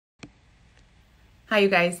Hi, you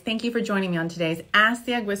guys. Thank you for joining me on today's Ask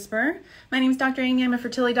the Egg Whisperer. My name is Dr. Aimee. I'm a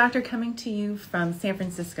fertility doctor coming to you from San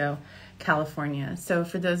Francisco, California. So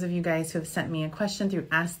for those of you guys who have sent me a question through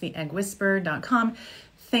asktheeggwhisperer.com,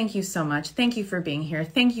 thank you so much. Thank you for being here.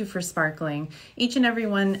 Thank you for sparkling. Each and every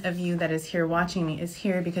one of you that is here watching me is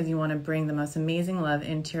here because you want to bring the most amazing love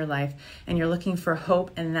into your life, and you're looking for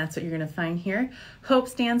hope, and that's what you're going to find here. Hope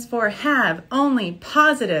stands for have only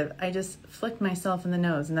positive. I just flicked myself in the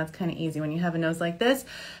nose, and that's kind of easy when you have a nose like this.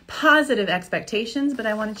 Positive expectations, but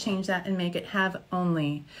I want to change that and make it have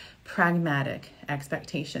only pragmatic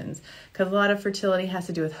expectations, because a lot of fertility has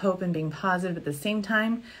to do with hope and being positive. At the same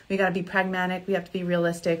time, we got to be pragmatic. We have to be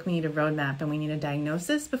realistic. We need a roadmap, and we need a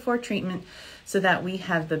diagnosis before treatment so that we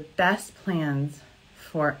have the best plans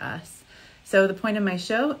for us. So the point of my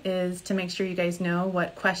show is to make sure you guys know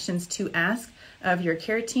what questions to ask of your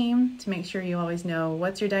care team, to make sure you always know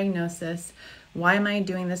what's your diagnosis, why am I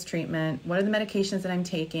doing this treatment, what are the medications that I'm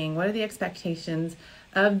taking, what are the expectations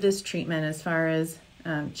of this treatment as far as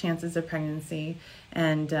chances of pregnancy,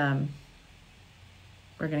 and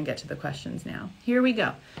we're going to get to the questions now. Here we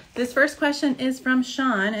go. This first question is from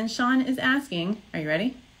Sean, and Sean is asking, are you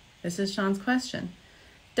ready? This is Sean's question.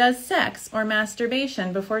 Does sex or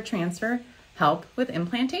masturbation before transfer help with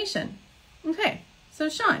implantation? Okay, so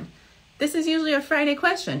Sean, this is usually a Friday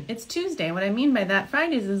question. It's Tuesday. What I mean by that,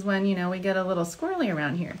 Fridays is when, we get a little squirrely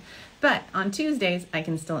around here. But on Tuesdays, I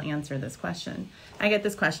can still answer this question. I get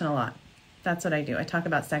this question a lot. That's what I do. I talk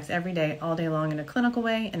about sex every day, all day long, in a clinical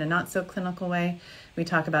way, in a not so clinical way. We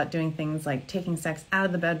talk about doing things like taking sex out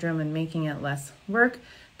of the bedroom and making it less work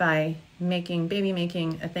by making baby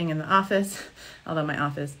making a thing in the office, although my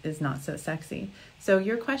office is not so sexy. So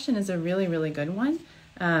your question is a really, really good one.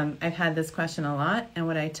 I've had this question a lot, and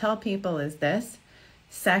what I tell people is this: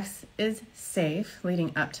 sex is safe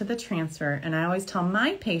leading up to the transfer, and I always tell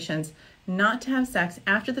my patients not to have sex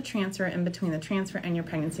after the transfer and between the transfer and your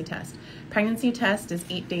pregnancy test. Pregnancy test is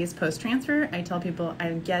 8 days post-transfer. I tell people,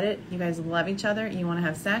 I get it. You guys love each other. You want to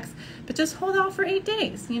have sex, but just hold off for 8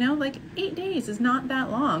 days. 8 days is not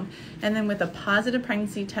that long. And then with a positive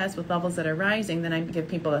pregnancy test with levels that are rising, then I give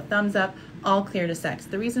people a thumbs up, all clear to sex.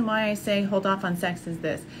 The reason why I say hold off on sex is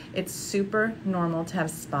this: it's super normal to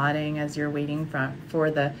have spotting as you're waiting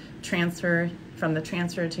for the transfer, from the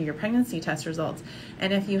transfer to your pregnancy test results.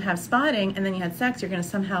 And if you have spotting and then you had sex, you're going to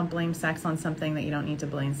somehow blame sex on something that you don't need to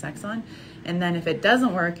blame sex on. And then if it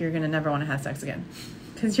doesn't work, you're going to never want to have sex again,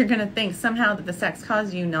 because you're going to think somehow that the sex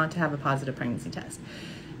caused you not to have a positive pregnancy test.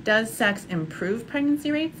 Does sex improve pregnancy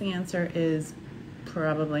rates? The answer is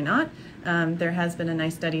probably not. There has been a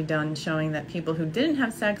nice study done showing that people who didn't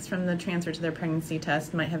have sex from the transfer to their pregnancy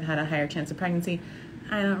test might have had a higher chance of pregnancy.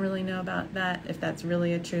 I don't really know about that, if that's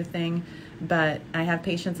really a true thing, but I have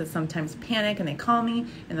patients that sometimes panic and they call me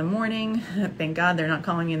in the morning. Thank God they're not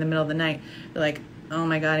calling me in the middle of the night. They're like, oh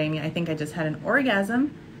my God, Aimee, I think I just had an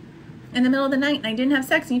orgasm in the middle of the night and I didn't have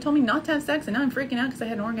sex, and you told me not to have sex, and now I'm freaking out because I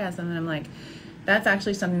had an orgasm. And I'm like, that's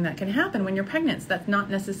actually something that can happen when you're pregnant. So that's not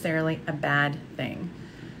necessarily a bad thing.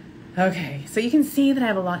 Okay, so you can see that I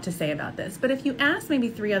have a lot to say about this, but if you ask maybe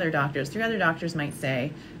three other doctors might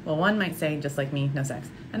say, well, one might say, just like me, no sex.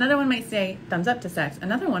 Another one might say, thumbs up to sex.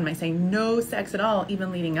 Another one might say, no sex at all, even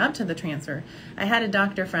leading up to the transfer. I had a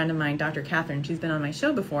doctor friend of mine, Dr. Catherine, she's been on my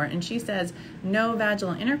show before, and she says, no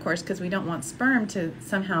vaginal intercourse because we don't want sperm to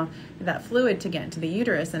somehow, that fluid to get into the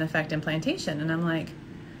uterus and affect implantation. And I'm like,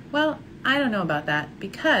 well, I don't know about that,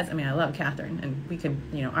 because, I love Catherine, and we could,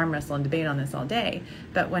 arm wrestle and debate on this all day,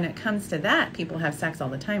 but when it comes to that, people have sex all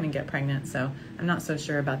the time and get pregnant, so I'm not so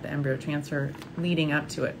sure about the embryo transfer leading up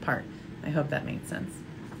to it part. I hope that made sense.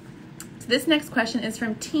 So this next question is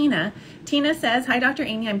from Tina. Tina says, hi, Dr.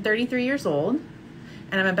 Aimee, I'm 33 years old,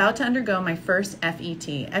 and I'm about to undergo my first FET.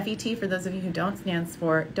 FET, for those of you who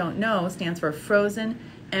don't know, stands for frozen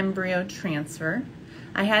embryo transfer.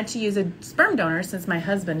 I had to use a sperm donor since my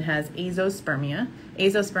husband has azoospermia.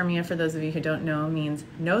 Azoospermia, for those of you who don't know, means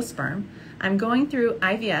no sperm. I'm going through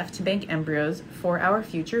IVF to bank embryos for our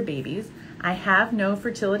future babies. I have no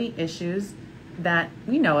fertility issues that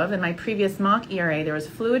we know of. In my previous mock ERA, there was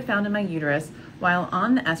fluid found in my uterus while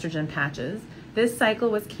on the estrogen patches. This cycle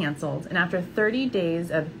was canceled, and after 30 days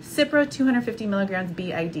of Cipro 250 milligrams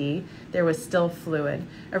BID, there was still fluid.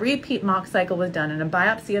 A repeat mock cycle was done, and a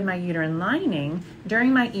biopsy of my uterine lining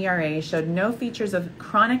during my ERA showed no features of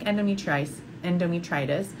chronic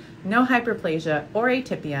endometritis, no hyperplasia or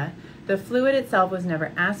atypia, The fluid itself was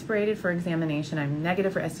never aspirated for examination. I'm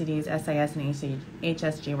negative for STDs, SIS, and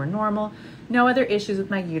HSG were normal. No other issues with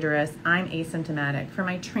my uterus. I'm asymptomatic. For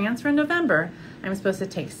my transfer in November, I'm supposed to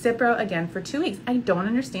take Cipro again for 2 weeks. I don't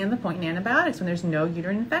understand the point in antibiotics when there's no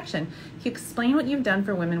uterine infection. Can you explain what you've done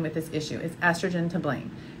for women with this issue? Is estrogen to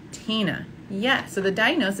blame? Tina, yes. So the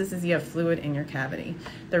diagnosis is you have fluid in your cavity.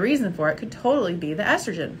 The reason for it could totally be the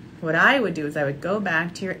estrogen. What I would do is I would go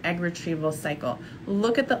back to your egg retrieval cycle.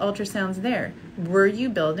 Look at the ultrasounds there. Were you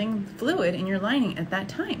building fluid in your lining at that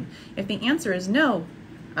time? If the answer is no,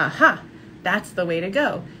 aha, that's the way to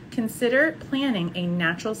go. Consider planning a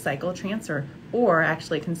natural cycle transfer, or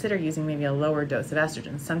actually consider using maybe a lower dose of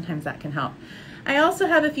estrogen. Sometimes that can help. I also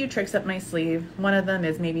have a few tricks up my sleeve. One of them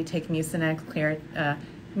is maybe take Mucinex,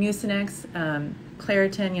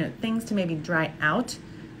 Claritin, things to maybe dry out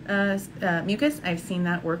mucus. I've seen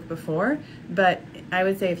that work before, but I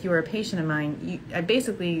would say if you were a patient of mine, I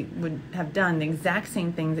basically would have done the exact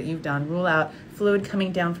same things that you've done. Rule out fluid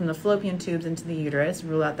coming down from the fallopian tubes into the uterus,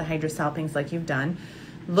 rule out the hydrosalpinx like you've done,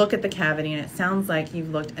 look at the cavity, and it sounds like you've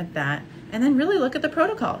looked at that, and then really look at the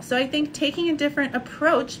protocol. So I think taking a different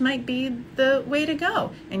approach might be the way to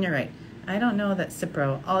go. And you're right, I don't know that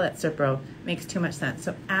all that Cipro makes too much sense.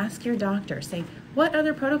 So ask your doctor, say, what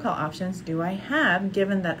other protocol options do I have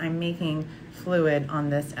given that I'm making fluid on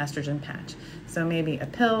this estrogen patch? So maybe a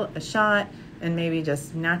pill, a shot, and maybe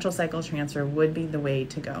just natural cycle transfer would be the way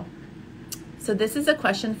to go. So this is a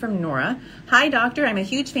question from Noora. Hi, doctor. I'm a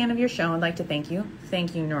huge fan of your show. I'd like to thank you.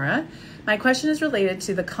 Thank you, Noora. My question is related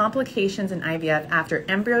to the complications in IVF after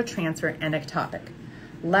embryo transfer and ectopic.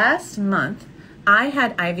 Last month, I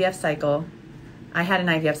had an IVF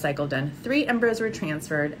cycle done. 3 embryos were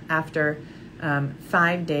transferred after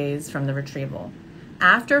 5 days from the retrieval.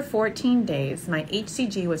 After 14 days, my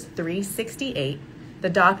HCG was 368. The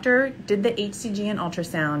doctor did the HCG and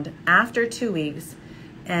ultrasound after 2 weeks,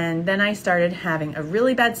 and then I started having a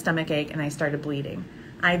really bad stomach ache and I started bleeding.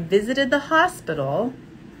 I visited the hospital,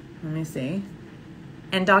 let me see,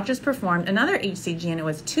 and doctors performed another HCG and it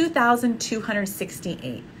was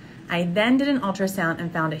 2,268. I then did an ultrasound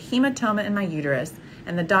and found a hematoma in my uterus,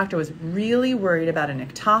 and the doctor was really worried about an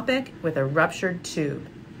ectopic with a ruptured tube.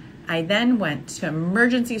 I then went to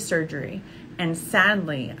emergency surgery, and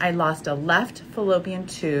sadly, I lost a left fallopian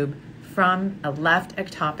tube from a left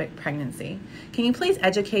ectopic pregnancy. Can you please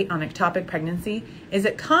educate on ectopic pregnancy? Is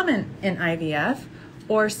it common in IVF,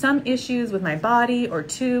 or some issues with my body or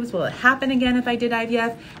tubes? Will it happen again if I did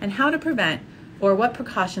IVF? And how to prevent, or what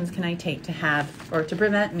precautions can I take to have, or to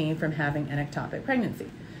prevent me from having an ectopic pregnancy?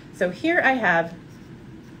 So here I have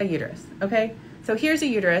a uterus, okay? So here's a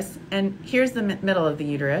uterus, and here's the middle of the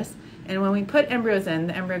uterus. And when we put embryos in,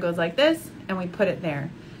 the embryo goes like this, and we put it there.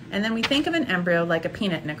 And then we think of an embryo like a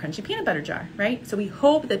peanut in a crunchy peanut butter jar, right? So we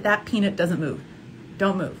hope that that peanut doesn't move.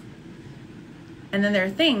 Don't move. And then there are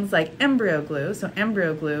things like embryo glue. So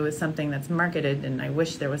embryo glue is something that's marketed, and I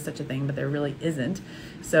wish there was such a thing, but there really isn't.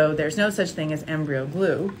 So there's no such thing as embryo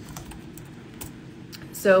glue.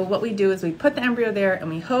 So what we do is we put the embryo there and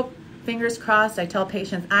we hope, fingers crossed, I tell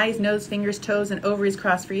patients, eyes, nose, fingers, toes, and ovaries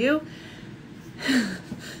crossed for you.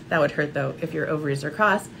 That would hurt though if your ovaries are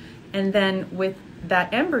crossed. And then with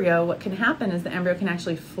that embryo, what can happen is the embryo can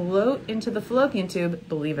actually float into the fallopian tube,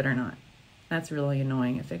 believe it or not. That's really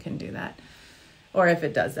annoying if it can do that, or if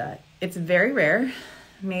it does that. It's very rare,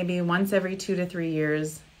 maybe once every 2 to 3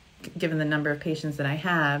 years, given the number of patients that I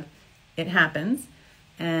have, it happens.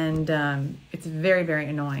 And it's very, very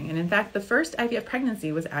annoying. And in fact, the first IVF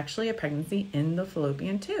pregnancy was actually a pregnancy in the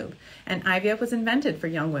fallopian tube. And IVF was invented for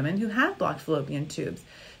young women who have blocked fallopian tubes.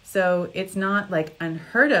 So it's not like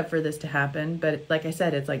unheard of for this to happen, but like I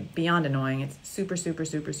said, it's like beyond annoying. It's super, super,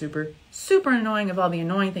 super, super, super annoying of all the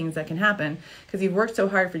annoying things that can happen because you've worked so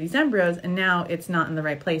hard for these embryos and now it's not in the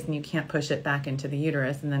right place and you can't push it back into the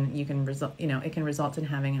uterus, and then you can result, it can result in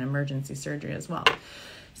having an emergency surgery as well.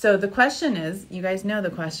 So the question is, you guys know the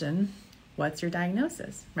question, what's your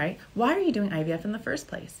diagnosis, right? Why are you doing IVF in the first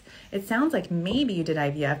place? It sounds like maybe you did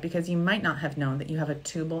IVF because you might not have known that you have a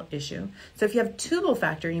tubal issue. So if you have tubal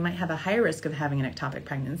factor, you might have a higher risk of having an ectopic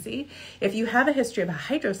pregnancy. If you have a history of a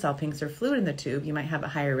hydrosalpinx or fluid in the tube, you might have a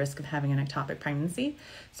higher risk of having an ectopic pregnancy.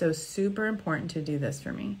 So super important to do this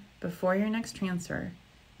for me. Before your next transfer,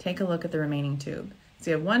 take a look at the remaining tube.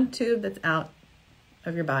 So you have one tube that's out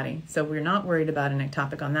of your body. So we're not worried about an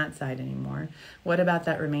ectopic on that side anymore. What about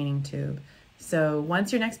that remaining tube? So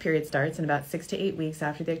once your next period starts in about 6 to 8 weeks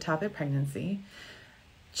after the ectopic pregnancy,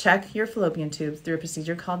 check your fallopian tubes through a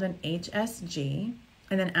procedure called an HSG.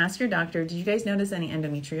 And then ask your doctor, did you guys notice any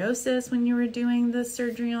endometriosis when you were doing the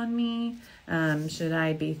surgery on me? Should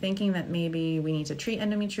I be thinking that maybe we need to treat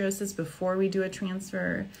endometriosis before we do a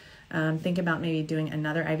transfer? Think about maybe doing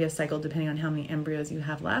another IVF cycle depending on how many embryos you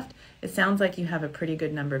have left. It sounds like you have a pretty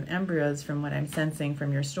good number of embryos from what I'm sensing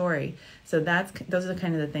from your story. So those are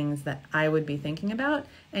kind of the things that I would be thinking about.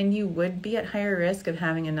 And you would be at higher risk of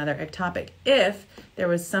having another ectopic if there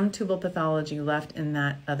was some tubal pathology left in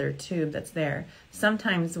that other tube that's there.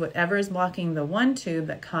 Sometimes whatever is blocking the one tube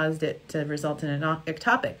that caused it to result in an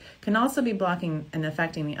ectopic can also be blocking and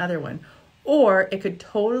affecting the other one. Or it could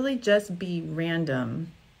totally just be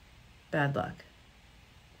random bad luck,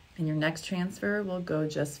 and your next transfer will go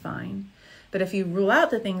just fine. But if you rule out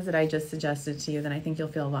the things that I just suggested to you, then I think you'll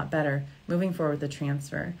feel a lot better moving forward with the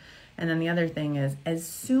transfer. And then the other thing is, as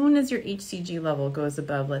soon as your HCG level goes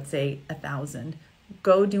above, let's say 1,000,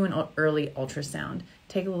 go do an early ultrasound.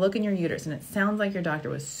 Take a look in your uterus, and it sounds like your doctor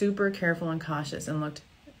was super careful and cautious and looked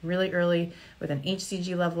really early with an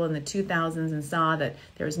HCG level in the 2000s and saw that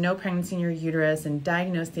there was no pregnancy in your uterus and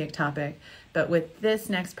diagnosed the ectopic. But with this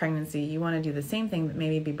next pregnancy, you want to do the same thing, but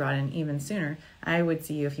maybe be brought in even sooner. I would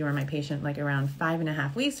see you, if you were my patient, like around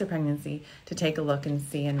 5.5 weeks of pregnancy to take a look and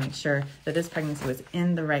see and make sure that this pregnancy was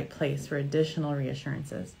in the right place for additional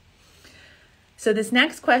reassurances. So this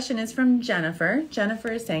next question is from Jennifer.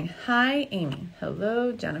 Jennifer is saying, "Hi, Aimee."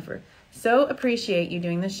 Hello, Jennifer. "So appreciate you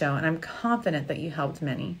doing the show, and I'm confident that you helped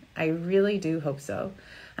many. I really do hope so.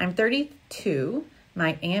 I'm 32.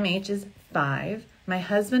 My AMH is 5. My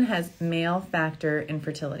husband has male factor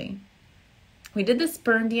infertility. We did the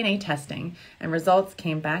sperm DNA testing, and results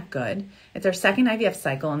came back good. It's our second IVF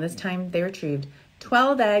cycle, and this time they retrieved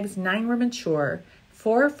 12 eggs, 9 were mature,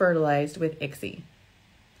 4 fertilized with ICSI.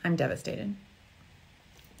 I'm devastated.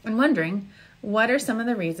 I'm wondering, what are some of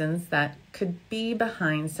the reasons that could be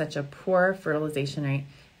behind such a poor fertilization rate?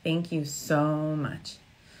 Thank you so much."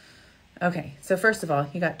 Okay, so first of all,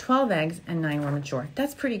 you got 12 eggs and 9 were mature.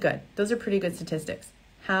 That's pretty good. Those are pretty good statistics.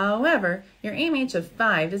 However, your AMH of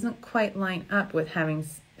 5 doesn't quite line up with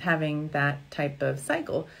having that type of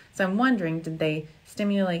cycle. So I'm wondering, did they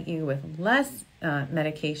stimulate you with less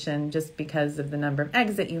medication just because of the number of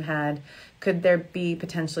eggs that you had? Could there be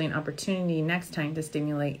potentially an opportunity next time to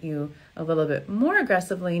stimulate you a little bit more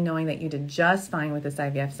aggressively, knowing that you did just fine with this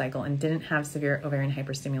IVF cycle and didn't have severe ovarian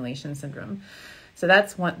hyperstimulation syndrome? So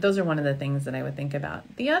those are one of the things that I would think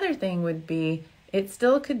about. The other thing would be, it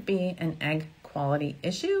still could be an egg quality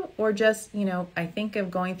issue, or just, I think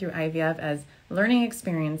of going through IVF as learning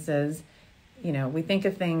experiences. We think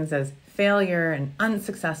of things as failure and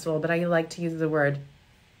unsuccessful, but I like to use the word,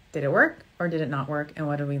 did it work or did it not work, and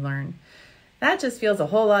what did we learn? That just feels a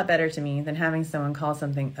whole lot better to me than having someone call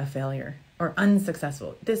something a failure or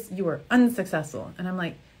unsuccessful. You were unsuccessful. And I'm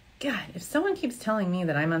like, God, if someone keeps telling me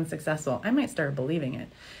that I'm unsuccessful, I might start believing it.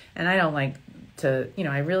 And I don't like to,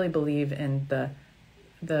 I really believe in that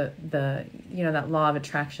law of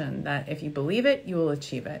attraction, that if you believe it, you will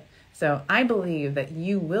achieve it. So I believe that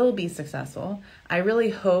you will be successful. I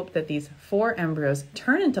really hope that these 4 embryos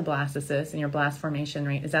turn into blastocysts and your blast formation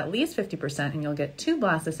rate is at least 50% and you'll get 2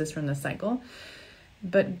 blastocysts from this cycle.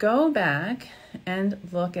 But go back and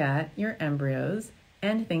look at your embryos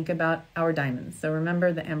and think about our diamonds. So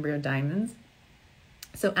remember the embryo diamonds.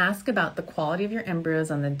 So ask about the quality of your embryos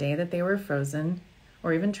on the day that they were frozen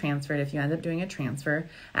or even transferred if you end up doing a transfer.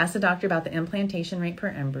 Ask the doctor about the implantation rate per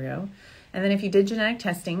embryo. And then if you did genetic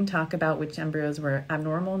testing, talk about which embryos were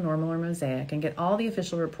abnormal, normal, or mosaic, and get all the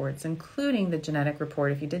official reports, including the genetic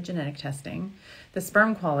report if you did genetic testing, the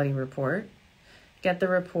sperm quality report, get the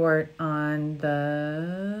report on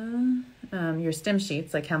your stim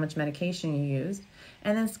sheets, like how much medication you used,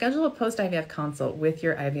 and then schedule a post-IVF consult with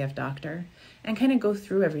your IVF doctor and kind of go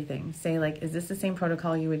through everything. Say, like, is this the same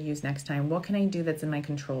protocol you would use next time? What can I do that's in my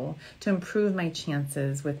control to improve my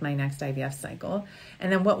chances with my next IVF cycle?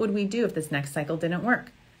 And then what would we do if this next cycle didn't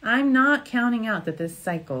work? I'm not counting out that this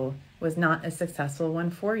cycle was not a successful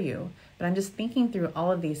one for you, but I'm just thinking through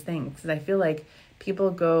all of these things because I feel like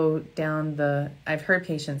people go down I've heard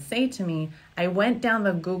patients say to me, I went down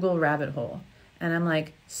the Google rabbit hole. And I'm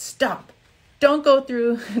like, stop. Don't go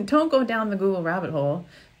down the Google rabbit hole.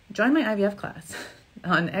 Join my IVF class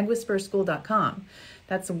on eggwhisperschool.com.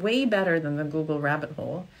 That's way better than the Google rabbit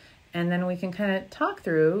hole. And then we can kind of talk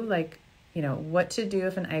through, what to do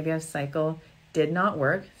if an IVF cycle did not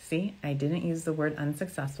work. See, I didn't use the word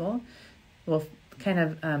unsuccessful. We'll kind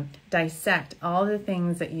of dissect all the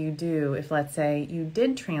things that you do if, let's say, you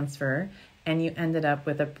did transfer and you ended up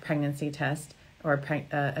with a pregnancy test or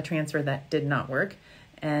a transfer that did not work.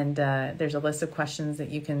 And there's a list of questions that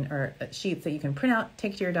you can, or sheets that you can print out,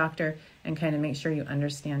 take to your doctor, and kind of make sure you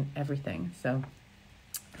understand everything. So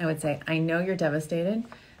I would say, I know you're devastated.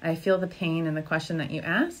 I feel the pain in the question that you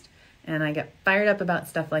asked, and I get fired up about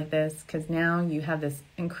stuff like this because now you have this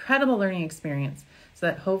incredible learning experience so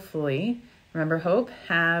that hopefully, remember hope,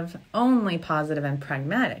 have only positive and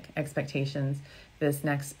pragmatic expectations this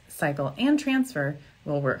next cycle and transfer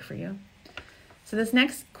will work for you. So this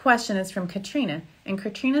next question is from Katrina, and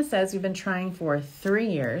Katrina says we've been trying for 3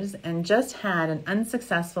 years and just had an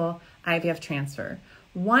unsuccessful IVF transfer.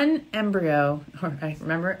 One embryo, or I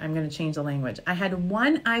remember, I'm going to change the language. I had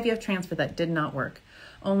one IVF transfer that did not work,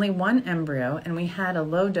 only one embryo, and we had a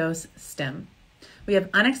low-dose stim. We have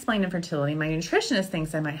unexplained infertility. My nutritionist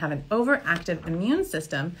thinks I might have an overactive immune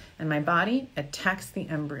system, and my body attacks the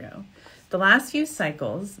embryo. The last few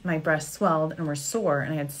cycles, my breasts swelled and were sore,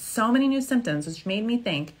 and I had so many new symptoms, which made me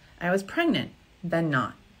think I was pregnant, then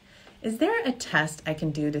not. Is there a test I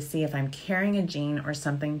can do to see if I'm carrying a gene or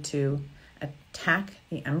something to attack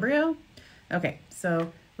the embryo? Okay,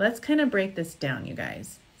 so let's kind of break this down, you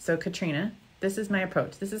guys. So Katrina, this is my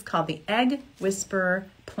approach. This is called the Egg Whisperer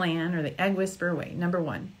plan, or the Egg Whisperer way. Number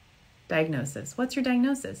 1, diagnosis. What's your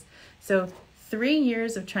diagnosis? So 3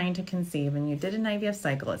 years of trying to conceive, and you did an IVF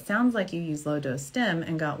cycle. It sounds like you used low-dose stim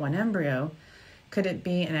and got one embryo. Could it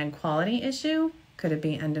be an egg quality issue? Could it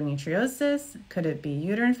be endometriosis? Could it be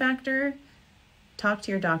uterine factor? Talk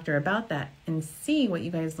to your doctor about that and see what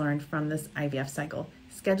you guys learned from this IVF cycle.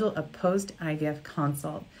 Schedule a post-IVF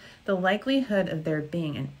consult. The likelihood of there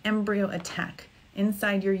being an embryo attack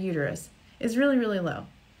inside your uterus is really, really low.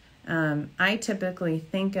 I typically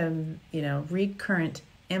think of, recurrent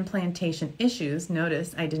implantation issues.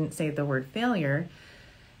 Notice I didn't say the word failure.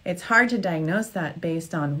 It's hard to diagnose that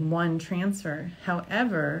based on one transfer.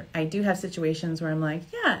 However, I do have situations where I'm like,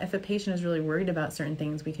 yeah, if a patient is really worried about certain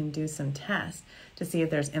things, we can do some tests to see if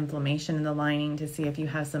there's inflammation in the lining, to see if you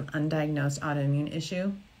have some undiagnosed autoimmune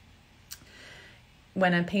issue.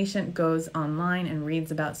 When a patient goes online and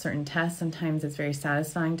reads about certain tests, sometimes it's very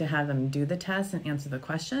satisfying to have them do the test and answer the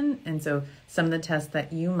question. And so some of the tests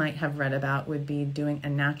that you might have read about would be doing a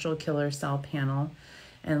natural killer cell panel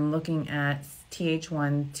and looking at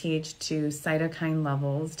Th1, Th2 cytokine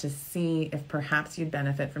levels to see if perhaps you'd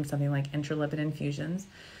benefit from something like intralipid infusions.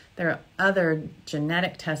 There are other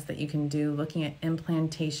genetic tests that you can do looking at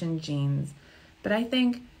implantation genes. But I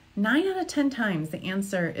think 9 out of 10 times the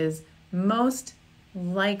answer is most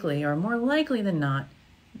likely, or more likely than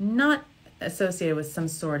not associated with some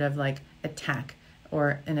sort of like attack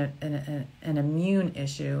or an immune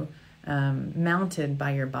issue mounted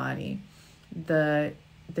by your body. The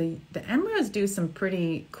embryos do some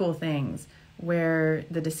pretty cool things where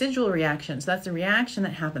the decidual reaction, so that's the reaction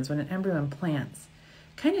that happens when an embryo implants,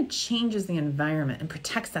 kind of changes the environment and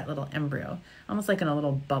protects that little embryo, almost like in a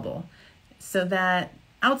little bubble, so that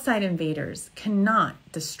outside invaders cannot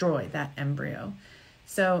destroy that embryo.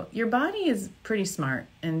 So your body is pretty smart,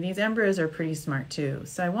 and these embryos are pretty smart too.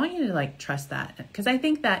 So I want you to trust that, because I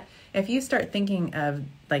think that if you start thinking of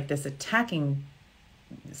this attacking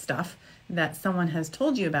stuff that someone has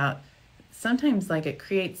told you about, sometimes it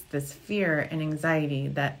creates this fear and anxiety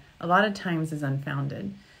that a lot of times is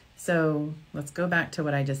unfounded. So let's go back to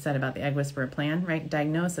what I just said about the Egg Whisperer plan, right?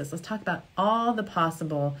 Diagnosis. Let's talk about all the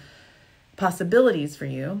possibilities for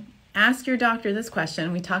you. Ask your doctor this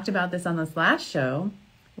question. We talked about this on this last show.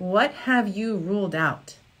 What have you ruled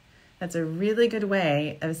out? That's a really good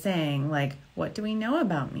way of saying, what do we know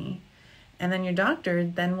about me? And then your doctor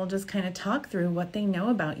then will just kind of talk through what they know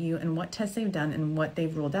about you and what tests they've done and what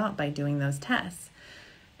they've ruled out by doing those tests.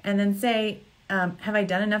 And then say, have I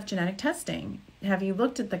done enough genetic testing? Have you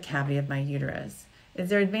looked at the cavity of my uterus? Is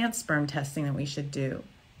there advanced sperm testing that we should do?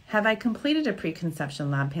 Have I completed a preconception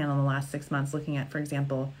lab panel in the last 6 months looking at, for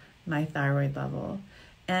example, my thyroid level?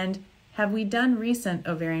 And have we done recent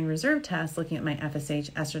ovarian reserve tests looking at my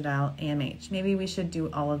FSH, estradiol, AMH? Maybe we should do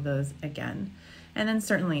all of those again. And then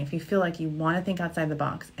certainly if you feel like you want to think outside the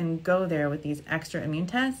box and go there with these extra immune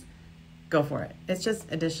tests, go for it. It's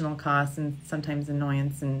just additional costs and sometimes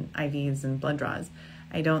annoyance and IVs and blood draws.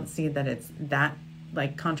 I don't see that it's that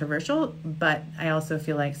controversial, but I also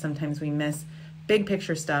feel like sometimes we miss big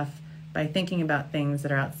picture stuff by thinking about things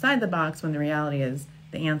that are outside the box when the reality is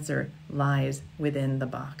the answer lies within the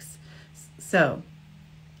box. So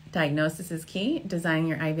diagnosis is key. Designing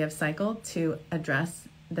your IVF cycle to address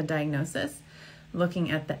the diagnosis,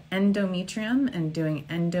 looking at the endometrium and doing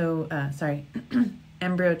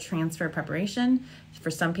embryo transfer preparation.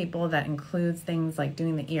 For some people that includes things like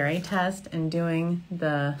doing the ERA test and doing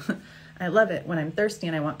the, I love it when I'm thirsty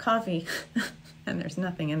and I want coffee and there's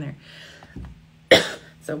nothing in there.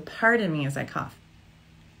 So pardon me as I cough.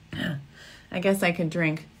 I guess I could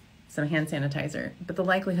drink some hand sanitizer, but the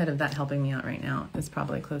likelihood of that helping me out right now is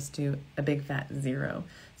probably close to a big fat 0.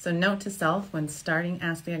 So note to self, when starting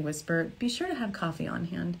Ask the Egg Whisperer, be sure to have coffee on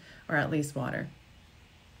hand or at least water.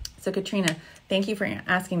 So Katrina, thank you for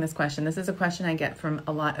asking this question. This is a question I get from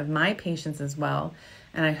a lot of my patients as well,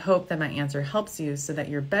 and I hope that my answer helps you so that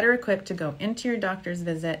you're better equipped to go into your doctor's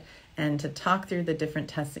visit and to talk through the different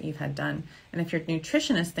tests that you've had done. And if your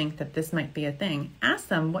nutritionists think that this might be a thing, ask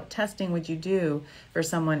them, what testing would you do for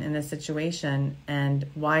someone in this situation, and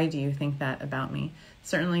why do you think that about me?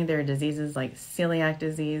 Certainly there are diseases like celiac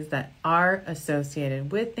disease that are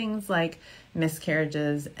associated with things like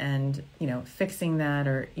miscarriages, and fixing that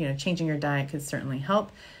or changing your diet could certainly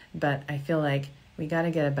help, but I feel like we got to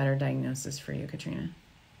get a better diagnosis for you, Katrina.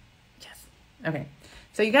 Yes. Okay.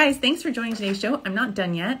 So you guys, thanks for joining today's show. I'm not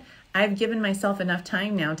done yet. I've given myself enough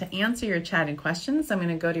time now to answer your chatted questions. So I'm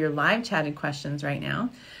going to go to your live chatted questions right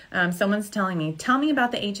now. Someone's telling me, tell me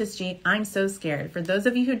about the HSG. I'm so scared. For those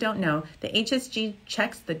of you who don't know, the HSG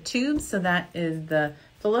checks the tubes. So that is the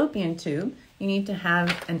fallopian tube. You need to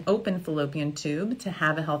have an open fallopian tube to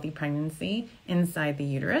have a healthy pregnancy inside the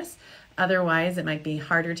uterus. Otherwise, it might be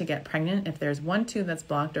harder to get pregnant if there's one tube that's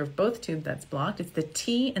blocked or both tubes that's blocked. It's the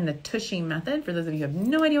T and the Tushy method. For those of you who have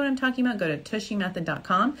no idea what I'm talking about, go to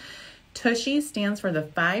tushymethod.com. Tushy stands for the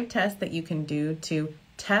 5 tests that you can do to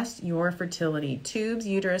test your fertility: tubes,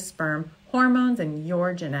 uterus, sperm, hormones, and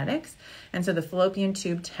your genetics. And so the fallopian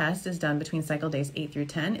tube test is done between cycle days 8 through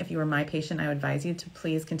 10. If you are my patient, I would advise you to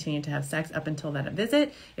please continue to have sex up until that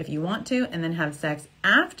visit if you want to, and then have sex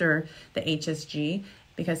after the HSG,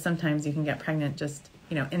 because sometimes you can get pregnant just,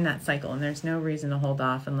 in that cycle, and there's no reason to hold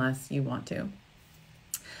off unless you want to.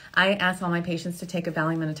 I ask all my patients to take a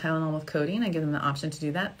Valium and a Tylenol with codeine. I give them the option to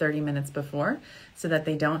do that 30 minutes before so that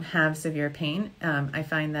they don't have severe pain. I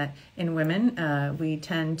find that in women, we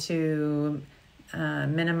tend to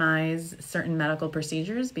minimize certain medical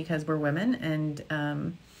procedures because we're women,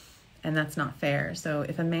 and that's not fair. So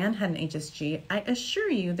if a man had an HSG, I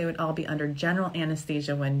assure you they would all be under general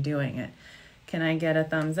anesthesia when doing it. Can I get a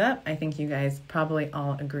thumbs up? I think you guys probably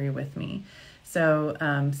all agree with me. So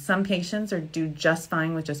some patients do just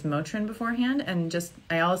fine with just Motrin beforehand, and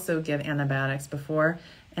I also give antibiotics before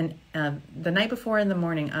and the night before and the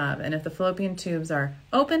morning of. And if the fallopian tubes are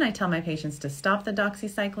open, I tell my patients to stop the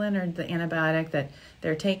doxycycline or the antibiotic that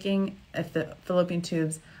they're taking. If the fallopian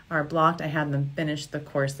tubes are blocked, I have them finish the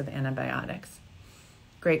course of antibiotics.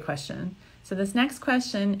 Great question. So this next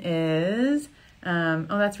question is, oh,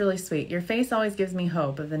 that's really sweet. Your face always gives me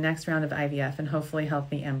hope of the next round of IVF and hopefully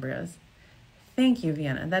healthy embryos. Thank you,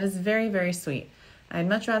 Vienna. That is very, very sweet. I'd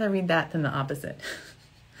much rather read that than the opposite.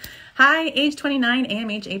 Hi, age 29,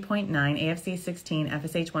 AMH 8.9, AFC 16,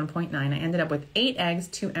 FSH 1.9. I ended up with 8 eggs,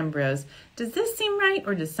 2 embryos. Does this seem right,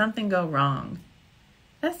 or does something go wrong?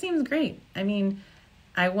 That seems great. I mean,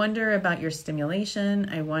 I wonder about your stimulation.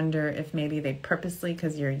 I wonder if maybe they purposely,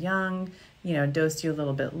 because you're young, dosed you a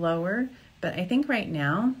little bit lower. But I think right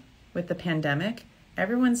now, with the pandemic,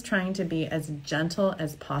 everyone's trying to be as gentle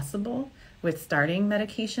as possible with starting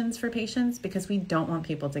medications for patients, because we don't want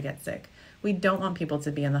people to get sick. We don't want people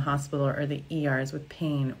to be in the hospital or the ERs with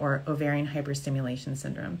pain or ovarian hyperstimulation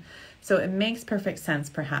syndrome. So it makes perfect sense,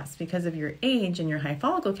 perhaps because of your age and your high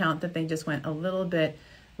follicle count, that they just went a little bit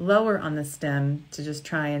lower on the stem to just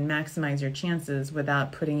try and maximize your chances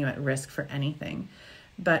without putting you at risk for anything.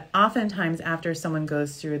 But oftentimes after someone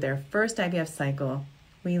goes through their first IVF cycle,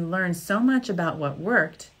 we learn so much about what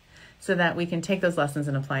worked so that we can take those lessons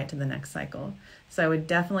and apply it to the next cycle. So I would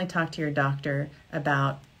definitely talk to your doctor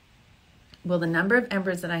about, will the number of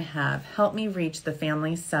embryos that I have help me reach the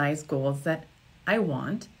family size goals that I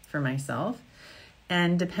want for myself?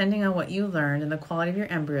 And depending on what you learned and the quality of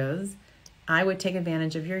your embryos, I would take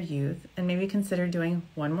advantage of your youth and maybe consider doing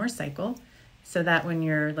one more cycle, so that when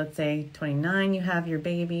you're, let's say, 29, you have your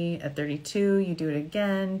baby. At 32, you do it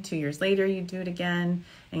again. 2 years later, you do it again.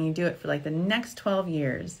 And you do it for like the next 12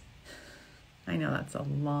 years. I know that's a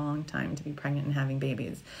long time to be pregnant and having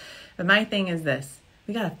babies. But my thing is this: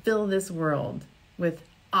 we got to fill this world with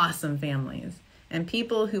awesome families and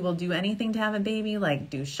people who will do anything to have a baby,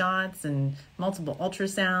 like do shots and multiple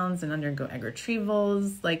ultrasounds and undergo egg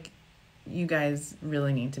retrievals. Like, you guys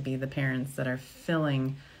really need to be the parents that are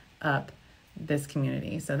filling up this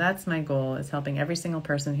community. So that's my goal, is helping every single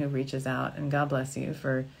person who reaches out. And God bless you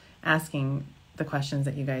for asking the questions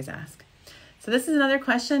that you guys ask. So this is another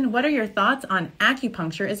question. What are your thoughts on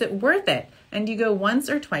acupuncture? Is it worth it? And do you go once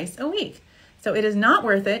or twice a week? So it is not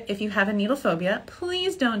worth it if you have a needle phobia.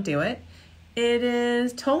 Please don't do it. It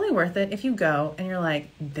is totally worth it if you go and you're like,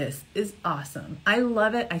 this is awesome. I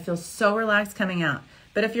love it. I feel so relaxed coming out.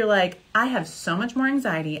 But if you're like, I have so much more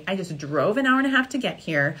anxiety. I just drove an hour and a half to get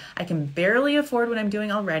here. I can barely afford what I'm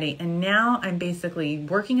doing already. And now I'm basically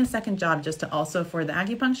working a second job just to also afford the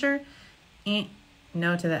acupuncture.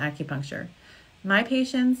 No to the acupuncture. My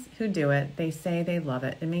patients who do it, they say they love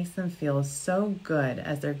it. It makes them feel so good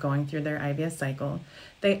as they're going through their IVF cycle.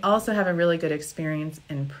 They also have a really good experience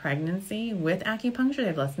in pregnancy with acupuncture. They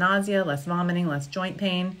have less nausea, less vomiting, less joint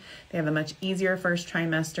pain. They have a much easier first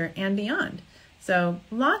trimester and beyond. So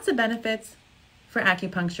lots of benefits for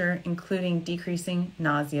acupuncture, including decreasing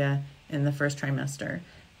nausea in the first trimester.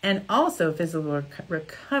 And also physical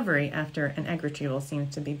recovery after an egg retrieval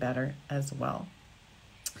seems to be better as well.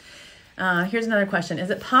 Here's another question.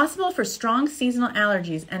 Is it possible for strong seasonal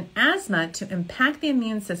allergies and asthma to impact the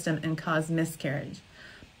immune system and cause miscarriage?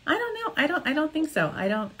 I don't know. I don't think so.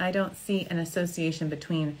 I don't see an association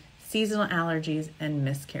between seasonal allergies and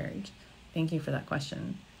miscarriage. Thank you for that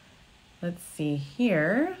question. Let's see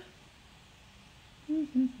here.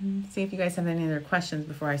 See if you guys have any other questions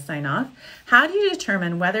before I sign off. How do you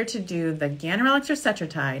determine whether to do the ganirelix or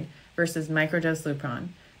cetrotide versus microdose Lupron?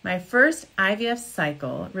 My first IVF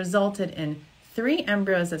cycle resulted in 3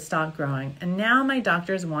 embryos that stopped growing, and now my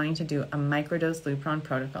doctor is wanting to do a microdose Lupron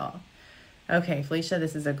protocol. Okay, Felicia,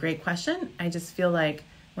 this is a great question. I just feel like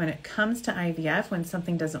when it comes to IVF, when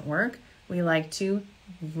something doesn't work, we like to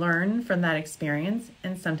learn from that experience,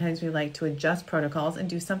 and sometimes we like to adjust protocols and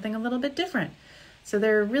do something a little bit different. So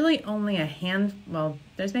there are really only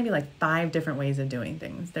there's maybe like 5 different ways of doing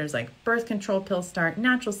things. There's like birth control pill start,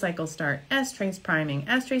 natural cycle start, estrase priming,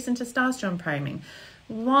 estrase and testosterone priming,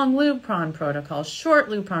 long Lupron protocol, short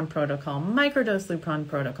Lupron protocol, microdose Lupron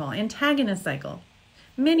protocol, antagonist cycle,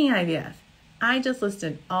 mini IVF. I just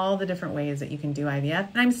listed all the different ways that you can do IVF,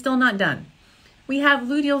 and I'm still not done. We have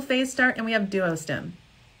luteal phase start and we have duostim.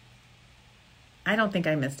 I don't think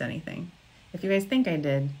I missed anything. If you guys think I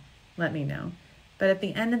did, let me know. But at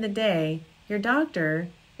the end of the day, your doctor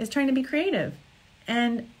is trying to be creative.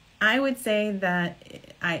 And I would say that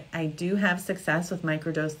I do have success with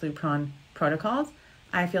microdose Lupron protocols.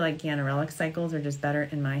 I feel like ganirelix cycles are just better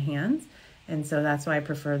in my hands. And so that's why I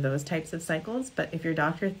prefer those types of cycles. But if your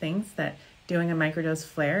doctor thinks that doing a microdose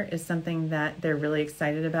flare is something that they're really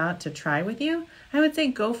excited about to try with you, I would say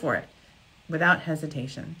go for it without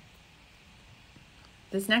hesitation.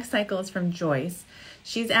 This next cycle is from Joyce.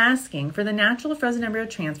 She's asking, for the natural frozen embryo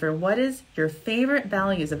transfer, what is your favorite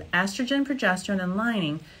values of estrogen, progesterone, and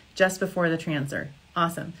lining just before the transfer?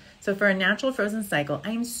 Awesome. So for a natural frozen cycle,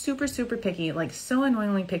 I'm super, super picky, like so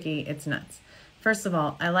annoyingly picky, it's nuts. First of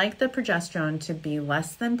all, I like the progesterone to be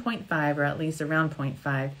less than 0.5 or at least around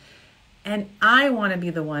 0.5. And I want to be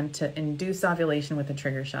the one to induce ovulation with a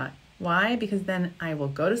trigger shot. Why? Because then I will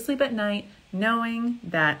go to sleep at night knowing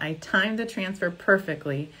that I timed the transfer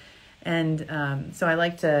perfectly. And so I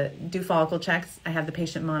like to do follicle checks. I have the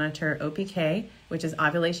patient monitor OPK, which is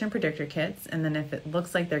ovulation predictor kits. And then if it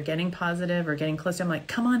looks like they're getting positive or getting closer, I'm like,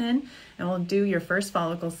 come on in and we'll do your first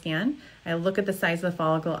follicle scan. I look at the size of the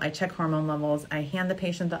follicle. I check hormone levels. I hand the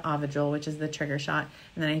patient the Ovidrol, which is the trigger shot.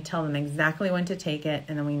 And then I tell them exactly when to take it.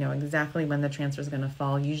 And then we know exactly when the transfer is going to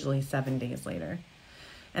fall, usually 7 days later.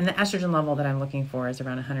 And the estrogen level that I'm looking for is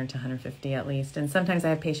around 100 to 150 at least. And sometimes I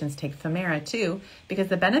have patients take Femera too, because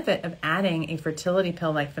the benefit of adding a fertility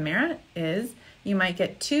pill like Femera is you might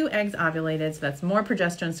get 2 eggs ovulated, so that's more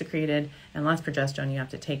progesterone secreted and less progesterone you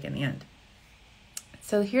have to take in the end.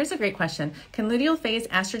 So here's a great question. Can luteal phase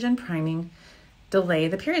estrogen priming delay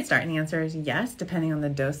the period start? And the answer is yes, depending on the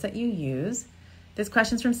dose that you use. This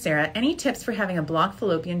question's from Sarah. Any tips for having a blocked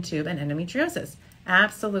fallopian tube and endometriosis?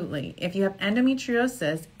 Absolutely. If you have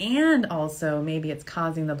endometriosis and also maybe it's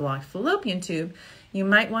causing the blocked fallopian tube, you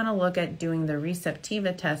might want to look at doing the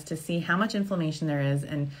Receptiva test to see how much inflammation there is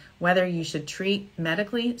and whether you should treat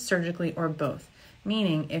medically, surgically, or both.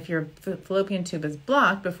 Meaning, if your fallopian tube is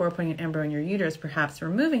blocked before putting an embryo in your uterus, perhaps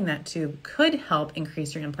removing that tube could help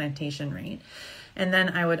increase your implantation rate. And then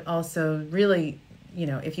I would also really,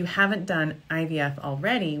 if you haven't done IVF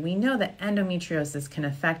already, we know that endometriosis can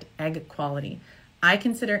affect egg quality. I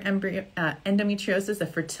consider endometriosis a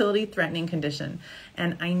fertility-threatening condition.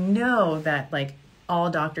 And I know that like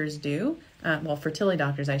all doctors do, fertility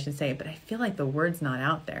doctors I should say, but I feel like the word's not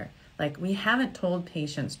out there. Like we haven't told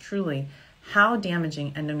patients truly how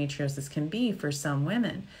damaging endometriosis can be for some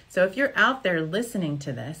women. So if you're out there listening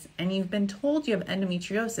to this and you've been told you have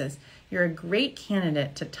endometriosis, you're a great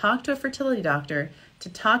candidate to talk to a fertility doctor to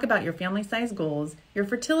talk about your family size goals, your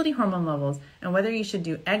fertility hormone levels, and whether you should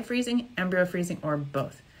do egg freezing, embryo freezing, or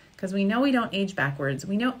both. because we know we don't age backwards.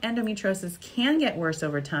 We know endometriosis can get worse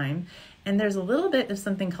over time, and there's a little bit of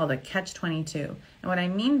something called a catch-22. And what I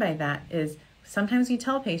mean by that is sometimes you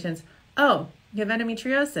tell patients, oh, you have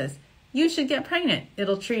endometriosis, you should get pregnant,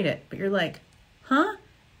 it'll treat it. But you're like, huh?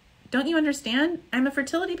 Don't you understand? I'm a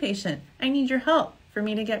fertility patient. I need your help for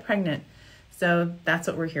me to get pregnant. So that's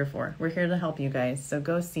what we're here for. We're here to help you guys. So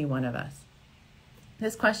go see one of us.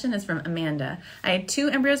 This question is from Amanda. I had 2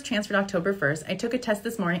 embryos transferred October 1st. I took a test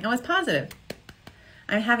this morning and was positive.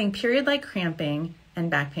 I'm having period-like cramping and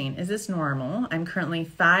back pain. Is this normal? I'm currently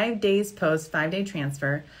 5 days post 5-day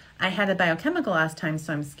transfer. I had a biochemical last time,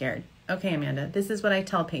 so I'm scared. Okay, Amanda, this is what I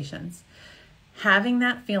tell patients. Having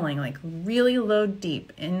that feeling like really low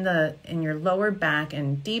deep in your lower back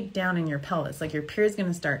and deep down in your pelvis, like your period's going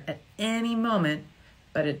to start at any moment,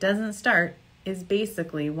 but it doesn't start, is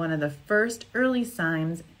basically one of the first early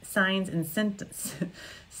signs and symptoms,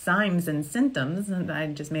 I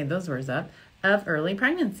just made those words up, of early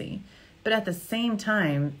pregnancy. But at the same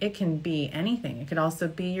time, it can be anything. It could also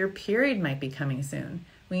be your period might be coming soon.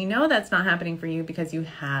 We know that's not happening for you because you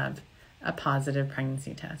have a positive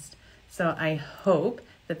pregnancy test. So I hope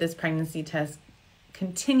that this pregnancy test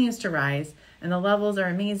continues to rise and the levels are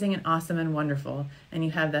amazing and awesome and wonderful, and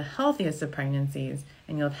you have the healthiest of pregnancies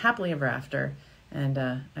and you'll live happily ever after. And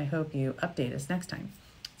I hope you update us next time.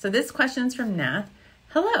 So this question is from Nath.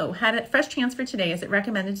 Hello, had a fresh transfer today. Is it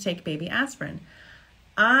recommended to take baby aspirin?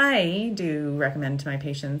 I do recommend to my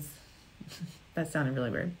patients, that sounded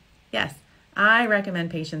really weird. Yes, I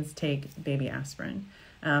recommend patients take baby aspirin.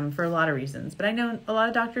 For a lot of reasons, but I know a lot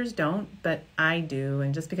of doctors don't, but I do.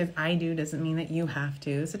 And just because I do doesn't mean that you have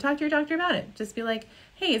to. So talk to your doctor about it. Just be like,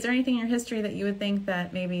 hey, is there anything in your history that you would think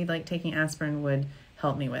that maybe like taking aspirin would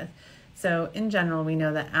help me with? So in general, we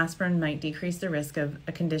know that aspirin might decrease the risk of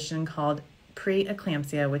a condition called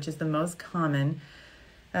preeclampsia, which is the most common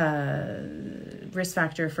risk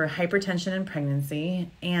factor for hypertension in pregnancy.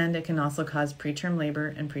 And it can also cause preterm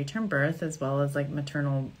labor and preterm birth, as well as like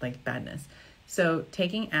maternal like badness. So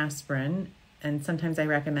taking aspirin, and sometimes I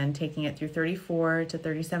recommend taking it through 34 to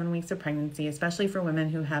 37 weeks of pregnancy, especially for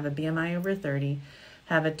women who have a BMI over 30,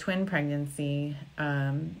 have a twin pregnancy,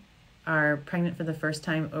 are pregnant for the first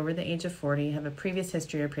time over the age of 40, have a previous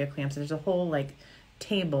history of preeclampsia. There's a whole like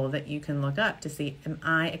table that you can look up to see, am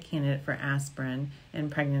I a candidate for aspirin in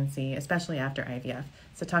pregnancy, especially after IVF?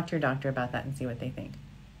 So talk to your doctor about that and see what they think.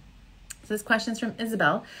 So this question is from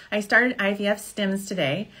Isabel. I started IVF stims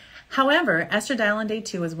today. However, estradiol on day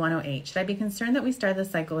 2 was 108. Should I be concerned that we started the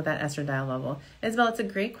cycle with that estradiol level? Isabel, it's a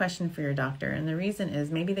great question for your doctor. And the reason is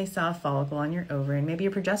maybe they saw a follicle on your ovary and maybe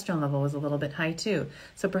your progesterone level was a little bit high too.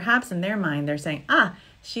 So perhaps in their mind, they're saying,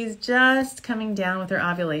 she's just coming down with her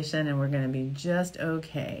ovulation and we're going to be just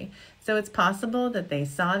okay. So it's possible that they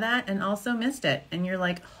saw that and also missed it. And you're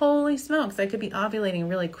like, holy smokes, I could be ovulating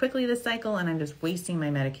really quickly this cycle and I'm just wasting my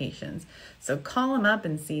medications. So call them up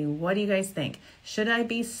and see, what do you guys think? Should I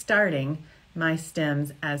be starting my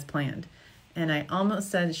stems as planned? And I almost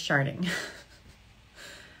said sharding.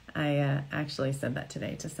 I actually said that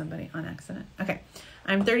today to somebody on accident. Okay.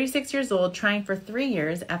 I'm 36 years old, trying for 3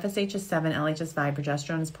 years. FSH is 7, LH is 5,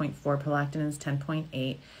 progesterone is 0.4, prolactin is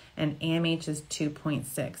 10.8, and AMH is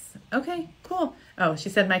 2.6. Okay, cool. Oh, she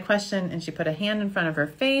said my question, and she put a hand in front of her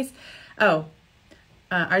face.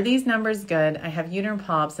 Are these numbers good? I have uterine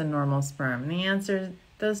polyps and normal sperm. And the answer is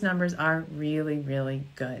those numbers are really, really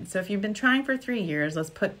good. So if you've been trying for 3 years, let's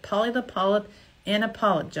put Polly the polyp in a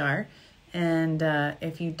polyp jar. And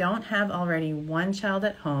if you don't have already one child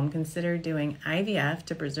at home, consider doing IVF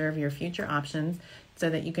to preserve your future options so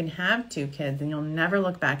that you can have 2 kids and you'll never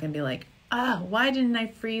look back and be like, why didn't I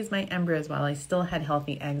freeze my embryos while I still had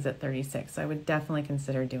healthy eggs at 36? So I would definitely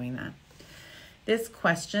consider doing that. This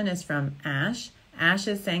question is from Ash. Ash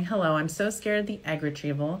is saying, hello, I'm so scared of the egg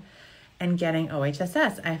retrieval and getting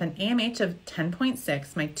OHSS. I have an AMH of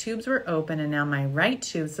 10.6. My tubes were open and now my right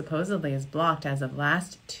tube supposedly is blocked as of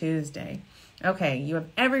last Tuesday. Okay, you have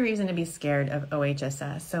every reason to be scared of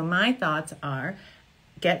OHSS. So my thoughts are,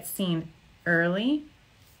 get seen early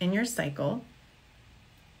in your cycle,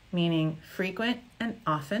 meaning frequent and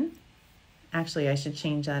often. Actually, I should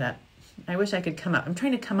change that up. I wish I could I'm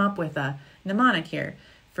trying to come up with a mnemonic here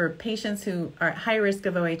for patients who are at high risk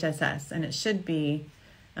of OHSS, and it should be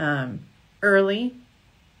early,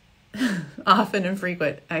 often, and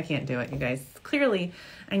frequent. I can't do it, you guys. Clearly,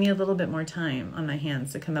 I need a little bit more time on my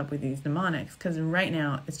hands to come up with these mnemonics because right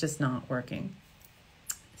now it's just not working.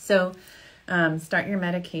 So start your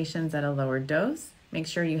medications at a lower dose. Make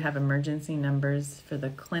sure you have emergency numbers for the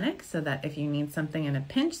clinic so that if you need something in a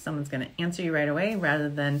pinch, someone's going to answer you right away rather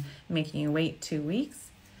than making you wait 2 weeks.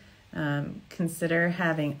 Consider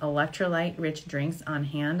having electrolyte-rich drinks on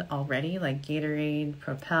hand already, like Gatorade,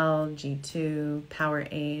 Propel, G2,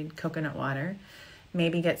 Powerade, coconut water.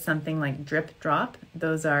 Maybe get something like Drip Drop.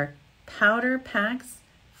 Those are powder packs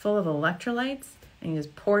full of electrolytes, and you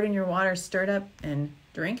just pour it in your water, stir it up, and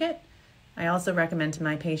drink it. I also recommend to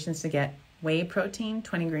my patients to get whey protein,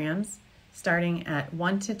 20 grams, starting at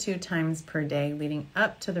 1 to 2 times per day, leading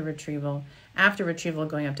up to the retrieval. After retrieval,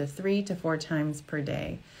 going up to 3 to 4 times per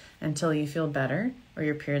day until you feel better or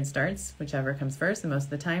your period starts, whichever comes first. And most of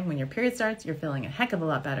the time when your period starts, you're feeling a heck of a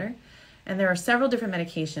lot better. And there are several different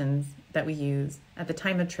medications that we use at the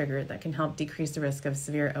time of trigger that can help decrease the risk of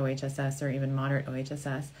severe OHSS or even moderate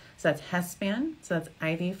OHSS. So that's Hespan, so that's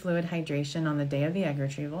IV fluid hydration on the day of the egg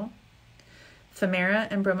retrieval. Femara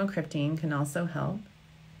and bromocriptine can also help.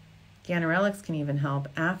 Ganirelix can even help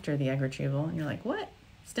after the egg retrieval. And you're like, what?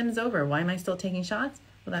 Stim's over. Why am I still taking shots?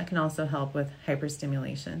 Well, that can also help with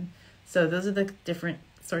hyperstimulation. So those are the different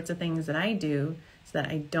sorts of things that I do so that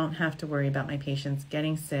I don't have to worry about my patients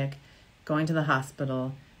getting sick, going to the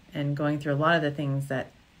hospital, and going through a lot of the things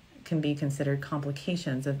that can be considered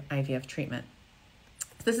complications of IVF treatment.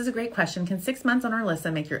 So this is a great question. Can 6 months on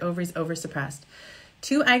Orlissa make your ovaries oversuppressed?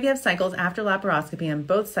 2 IVF cycles after laparoscopy, and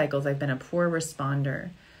both cycles I've been a poor responder.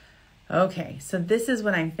 Okay, so this is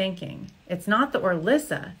what I'm thinking. It's not the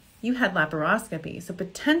Orlissa. You had laparoscopy, so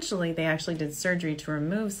potentially they actually did surgery to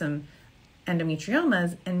remove some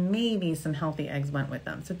endometriomas and maybe some healthy eggs went with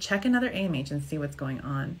them. So check another AMH and see what's going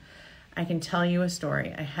on. I can tell you a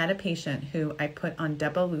story. I had a patient who I put on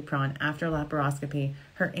Depo-Lupron after laparoscopy.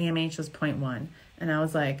 Her AMH was 0.1. And I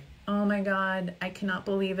was like, oh my God, I cannot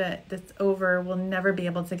believe it. That's over. We'll never be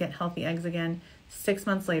able to get healthy eggs again. 6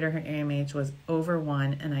 months later, her AMH was over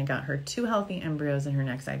 1, and I got her 2 healthy embryos in her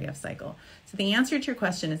next IVF cycle. So the answer to your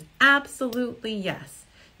question is absolutely yes.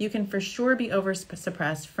 You can for sure be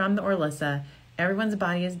oversuppressed from the Orlissa. Everyone's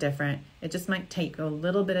body is different. It just might take a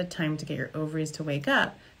little bit of time to get your ovaries to wake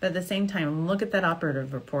up. But at the same time, look at that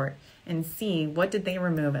operative report and see what did they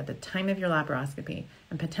remove at the time of your laparoscopy.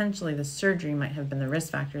 And potentially the surgery might have been the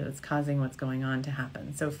risk factor that's causing what's going on to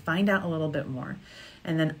happen. So find out a little bit more.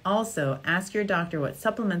 And then also ask your doctor what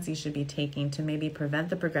supplements you should be taking to maybe prevent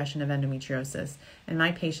the progression of endometriosis. In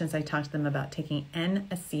my patients, I talk to them about taking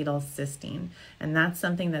N-acetylcysteine. And that's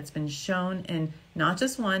something that's been shown in not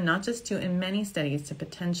just 1, not just 2, in many studies to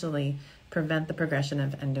potentially prevent the progression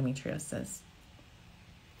of endometriosis.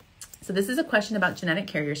 So this is a question about genetic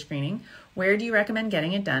carrier screening. Where do you recommend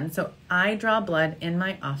getting it done? So I draw blood in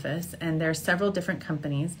my office, and there are several different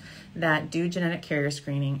companies that do genetic carrier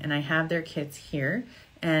screening, and I have their kits here.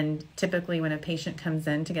 And typically when a patient comes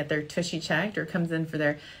in to get their tushy checked or comes in for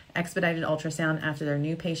their expedited ultrasound after their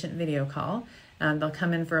new patient video call, they'll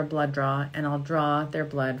come in for a blood draw, and I'll draw their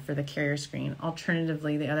blood for the carrier screen.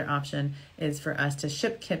 Alternatively, the other option is for us to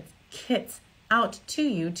ship kits out to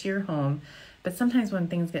you, to your home. But sometimes when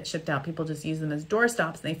things get shipped out, people just use them as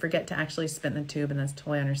doorstops and they forget to actually spin the tube, and that's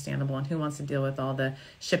totally understandable. And who wants to deal with all the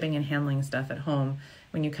shipping and handling stuff at home?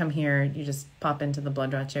 When you come here, you just pop into the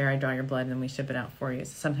blood draw chair, I draw your blood, and then we ship it out for you.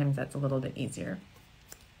 So sometimes that's a little bit easier.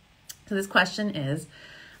 So this question is,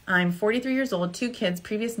 I'm 43 years old, 2 kids,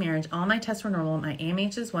 previous marriage, all my tests were normal. My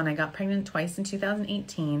AMH is 1. I got pregnant twice in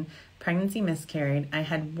 2018. Pregnancy miscarried. I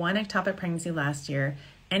had 1 ectopic pregnancy last year.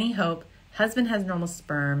 Any hope? Husband has normal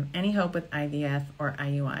sperm. Any hope with IVF or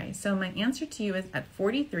IUI? So my answer to you is at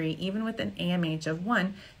 43, even with an AMH of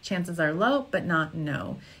 1, chances are low, but not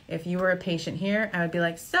no. If you were a patient here, I would be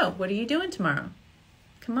like, so what are you doing tomorrow?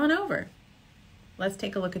 Come on over. Let's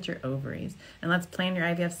take a look at your ovaries, and let's plan your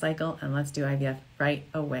IVF cycle, and let's do IVF right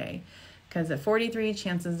away. Because at 43,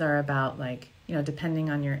 chances are about, like, depending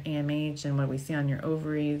on your AMH and what we see on your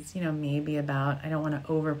ovaries, maybe about, I don't want to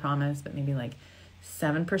overpromise, but maybe like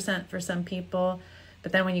 7% for some people.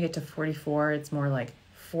 But then when you get to 44, it's more like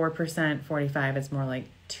 4%, 45, it's more like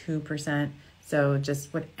 2%. So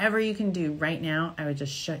just whatever you can do right now, I would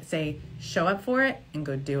just say show up for it and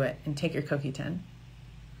go do it and take your CoQ10.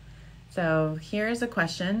 So here's a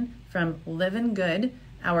question from Livin' Good.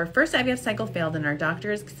 Our first IVF cycle failed and our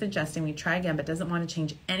doctor is suggesting we try again but doesn't want to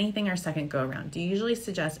change anything our second go around. Do you usually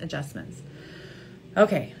suggest adjustments?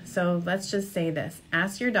 Okay, so let's just say this.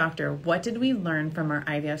 Ask your doctor, what did we learn from our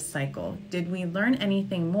IVF cycle? Did we learn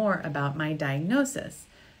anything more about my diagnosis?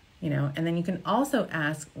 And then you can also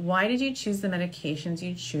ask, why did you choose the medications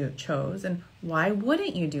you chose, and why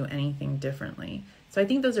wouldn't you do anything differently? So I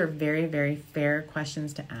think those are very, very fair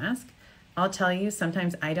questions to ask. I'll tell you,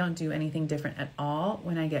 sometimes I don't do anything different at all.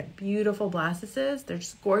 When I get beautiful blastocysts, they're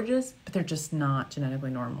just gorgeous, but they're just not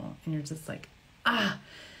genetically normal. And you're just like, ah.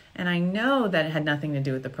 And I know that it had nothing to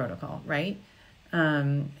do with the protocol, right?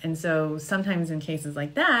 And so sometimes in cases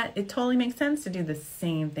like that, it totally makes sense to do the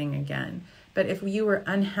same thing again. But if you were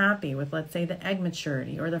unhappy with, let's say, the egg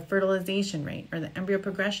maturity or the fertilization rate or the embryo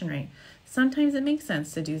progression rate, sometimes it makes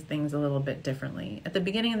sense to do things a little bit differently. At the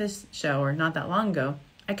beginning of this show, or not that long ago,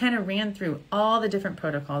 I kind of ran through all the different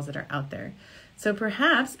protocols that are out there. So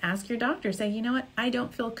perhaps ask your doctor, say, you know what, I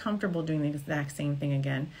don't feel comfortable doing the exact same thing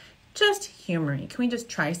again. Just humor me. Can we just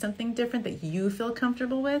try something different that you feel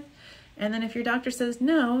comfortable with? And then if your doctor says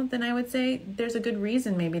no, then I would say there's a good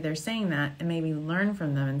reason maybe they're saying that, and maybe learn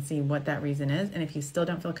from them and see what that reason is. And if you still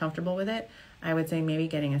don't feel comfortable with it, I would say maybe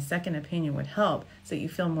getting a second opinion would help so you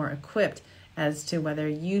feel more equipped as to whether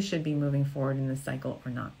you should be moving forward in this cycle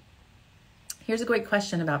or not. Here's a great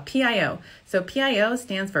question about PIO. So PIO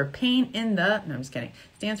stands for pain in the, no, I'm just kidding,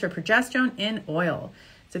 stands for progesterone in oil.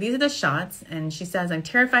 So these are the shots, and she says, I'm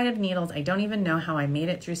terrified of needles. I don't even know how I made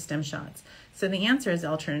it through stem shots. So the answer is, the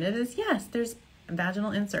alternative is yes, there's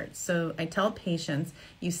vaginal inserts. So I tell patients,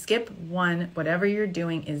 you skip one, whatever you're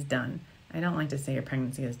doing is done. I don't like to say your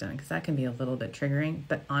pregnancy is done because that can be a little bit triggering,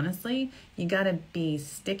 but honestly, you got to be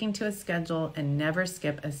sticking to a schedule and never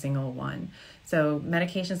skip a single one. So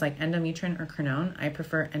medications like endometrin or crenone, I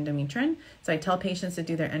prefer endometrin. So I tell patients to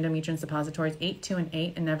do their endometrin suppositories 8, 2, and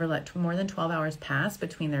 8 and never let more than 12 hours pass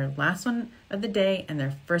between their last one of the day and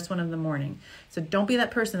their first one of the morning. So don't be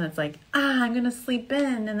that person that's like, I'm going to sleep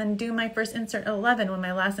in and then do my first insert at 11 when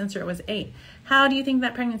my last insert was 8. How do you think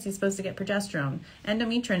that pregnancy is supposed to get progesterone?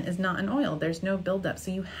 Endometrin is not an oil. There's no buildup.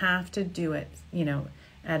 So you have to do it,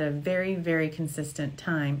 at a very, very consistent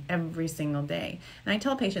time every single day. And I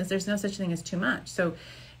tell patients there's no such thing as too much. So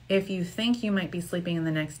if you think you might be sleeping in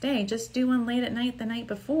the next day, just do one late at night the night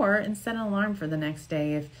before and set an alarm for the next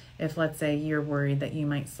day if let's say you're worried that you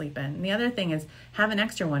might sleep in. And the other thing is have an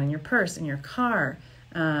extra one in your purse, in your car,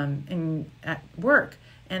 and at work.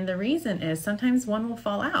 And the reason is sometimes one will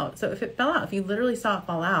fall out. So if it fell out, if you literally saw it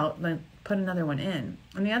fall out, then put another one in.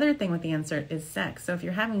 And the other thing with the insert is sex. So if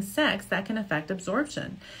you're having sex, that can affect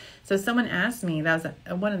absorption. So someone asked me, that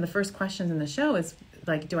was one of the first questions in the show is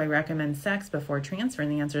like, do I recommend sex before transfer?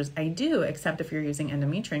 And the answer is I do, except if you're using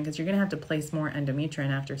endometrin, because you're going to have to place more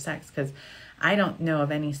endometrin after sex, because I don't know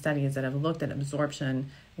of any studies that have looked at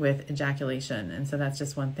absorption with ejaculation. And so that's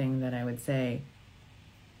just one thing that I would say,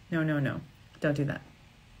 no, don't do that.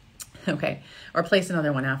 Okay, or place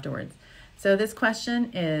another one afterwards. So this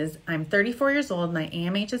question is, I'm 34 years old, my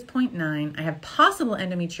AMH is 0.9. I have possible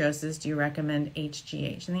endometriosis. Do you recommend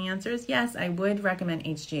HGH? And the answer is yes, I would recommend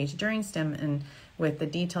HGH during STEM and with the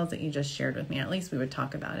details that you just shared with me. At least we would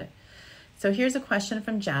talk about it. So here's a question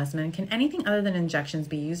from Jasmine. Can anything other than injections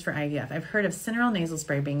be used for IVF? I've heard of Cineral nasal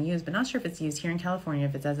spray being used, but not sure if it's used here in California,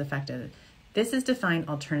 if it's as effective. This is to find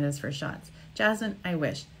alternatives for shots. Jasmine, I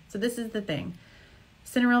wish. So this is the thing.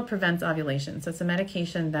 Cineral prevents ovulation, so it's a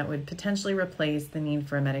medication that would potentially replace the need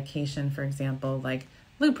for a medication, for example, like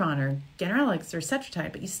Lupron or Ganirelix or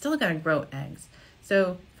Cetrotide, but you still got to grow eggs.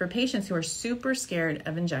 So for patients who are super scared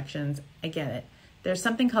of injections, I get it. There's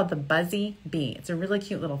something called the Buzzy Bee. It's a really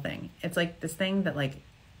cute little thing. It's like this thing that like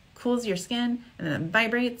cools your skin and then it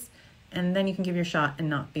vibrates, and then you can give your shot and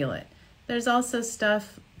not feel it. There's also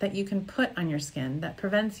stuff that you can put on your skin that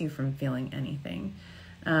prevents you from feeling anything.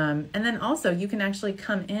 And then also you can actually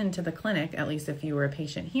come into the clinic, at least if you were a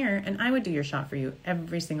patient here, and I would do your shot for you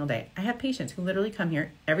every single day. I have patients who literally come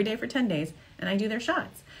here every day for 10 days and I do their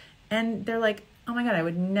shots. And they're like, oh my God, I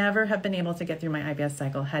would never have been able to get through my IVF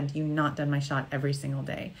cycle had you not done my shot every single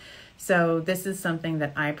day. So this is something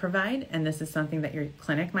that I provide, and this is something that your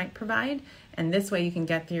clinic might provide. And this way you can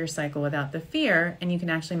get through your cycle without the fear, and you can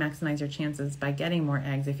actually maximize your chances by getting more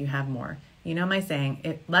eggs if you have more. You know my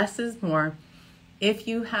saying, less is more. If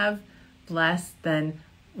you have less, then,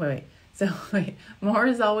 more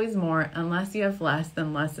is always more. Unless you have less,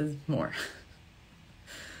 then less is more.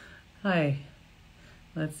 Hi.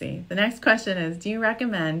 Let's see. The next question is, do you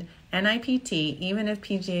recommend NIPT even if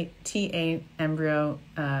PGTA embryo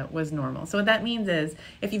was normal? So what that means is,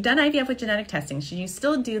 if you've done IVF with genetic testing, should you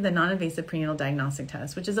still do the non-invasive prenatal diagnostic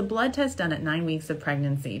test, which is a blood test done at 9 weeks of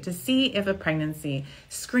pregnancy to see if a pregnancy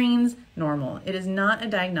screens normal. It is not a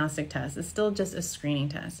diagnostic test. It's still just a screening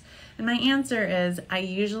test. And my answer is, I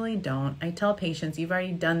usually don't. I tell patients, you've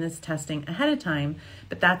already done this testing ahead of time,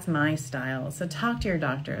 but that's my style. So talk to your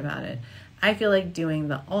doctor about it. I feel like doing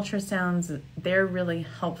the ultrasounds, they're really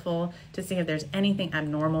helpful to see if there's anything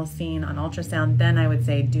abnormal seen on ultrasound. Then I would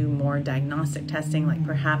say do more diagnostic testing, like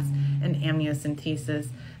perhaps an amniocentesis.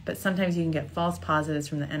 But sometimes you can get false positives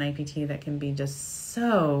from the NIPT that can be just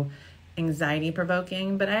so anxiety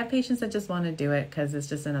provoking. But I have patients that just want to do it because it's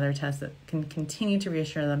just another test that can continue to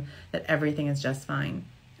reassure them that everything is just fine.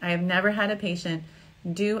 I have never had a patient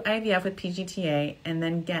do IVF with PGTA and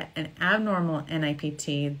then get an abnormal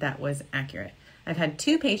NIPT that was accurate. I've had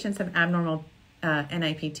 2 patients have abnormal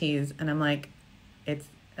NIPTs, and I'm like, it's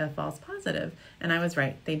a false positive. And I was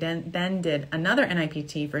right. They then did another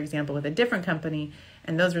NIPT, for example, with a different company,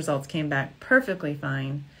 and those results came back perfectly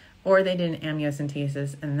fine. Or they did an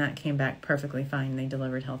amniocentesis, and that came back perfectly fine. They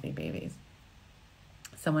delivered healthy babies.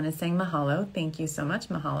 Someone is saying mahalo. Thank you so much,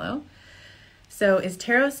 mahalo. So is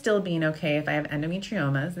taro still being okay if I have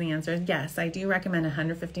endometriomas? And the answer is yes. I do recommend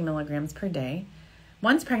 150 milligrams per day.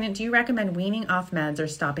 Once pregnant, do you recommend weaning off meds or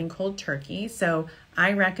stopping cold turkey? So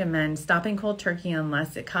I recommend stopping cold turkey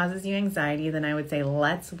unless it causes you anxiety. Then I would say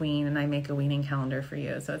let's wean, and I make a weaning calendar for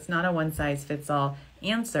you. So it's not a one-size-fits-all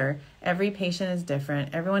answer. Every patient is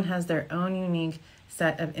different. Everyone has their own unique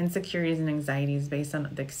set of insecurities and anxieties based on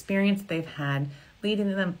the experience they've had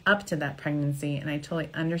leading them up to that pregnancy, and I totally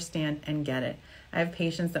understand and get it. I have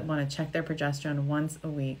patients that want to check their progesterone once a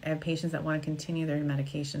week. I have patients that want to continue their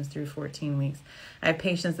medications through 14 weeks. I have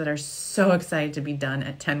patients that are so excited to be done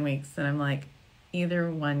at 10 weeks, and I'm like,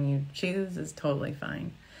 either one you choose is totally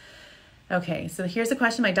fine. Okay, so here's a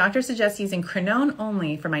question. My doctor suggests using crenone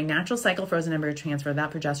only for my natural cycle frozen embryo transfer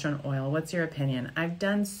without progesterone oil. What's your opinion? I've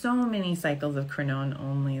done so many cycles of crenone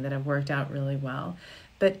only that have worked out really well.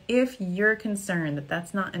 But if you're concerned that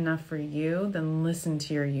that's not enough for you, then listen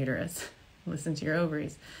to your uterus, listen to your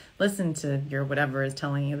ovaries, listen to your whatever is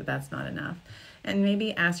telling you that that's not enough. And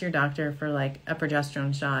maybe ask your doctor for like a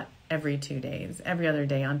progesterone shot every 2 days, every other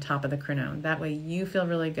day on top of the crenone. That way you feel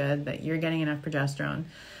really good that you're getting enough progesterone.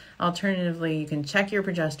 Alternatively, you can check your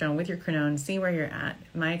progesterone with your crenone, see where you're at.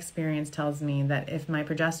 My experience tells me that if my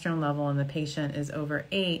progesterone level in the patient is over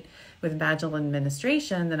 8 with vaginal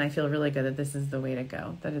administration, then I feel really good that this is the way to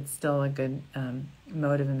go, that it's still a good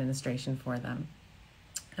mode of administration for them.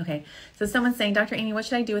 Okay, so someone's saying, Dr. Aimee, what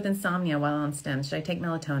should I do with insomnia while on STEM? Should I take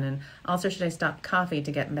melatonin? Also, should I stop coffee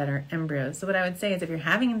to get better embryos? So what I would say is if you're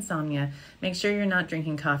having insomnia, make sure you're not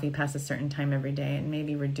drinking coffee past a certain time every day and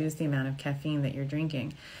maybe reduce the amount of caffeine that you're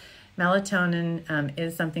drinking. Melatonin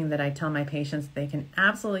is something that I tell my patients they can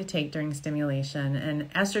absolutely take during stimulation,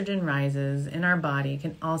 and estrogen rises in our body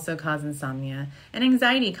can also cause insomnia, and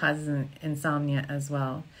anxiety causes insomnia as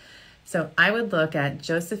well. So I would look at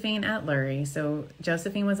Josephine at Lurie. So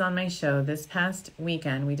Josephine was on my show this past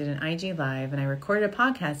weekend. We did an IG Live, and I recorded a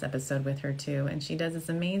podcast episode with her too. And she does this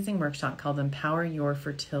amazing workshop called Empower Your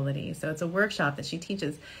Fertility. So it's a workshop that she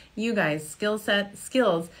teaches you guys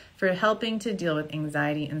skills for helping to deal with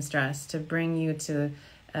anxiety and stress, to bring you to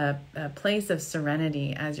a place of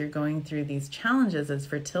serenity as you're going through these challenges as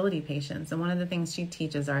fertility patients. And one of the things she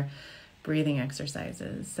teaches are breathing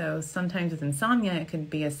exercises. So sometimes with insomnia, it could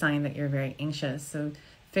be a sign that you're very anxious. So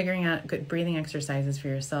figuring out good breathing exercises for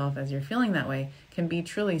yourself as you're feeling that way can be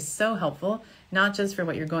truly so helpful, not just for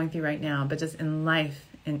what you're going through right now, but just in life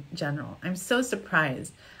in general. I'm so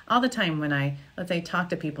surprised all the time when I, let's say, talk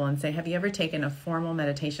to people and say, have you ever taken a formal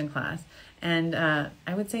meditation class? And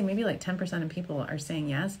I would say maybe like 10% of people are saying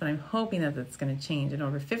yes, but I'm hoping that that's going to change. And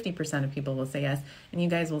over 50% of people will say yes. And you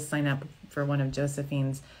guys will sign up for one of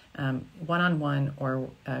Josephine's one-on-one or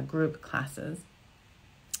group classes.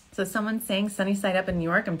 So someone's saying, sunny side up in New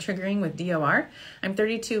York, I'm triggering with DOR. I'm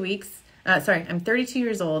 32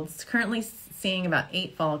 years old, currently seeing about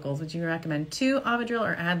 8 follicles. Would you recommend 2 Ovidril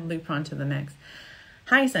or add Lupron to the mix?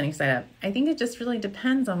 Hi, sunny side up. I think it just really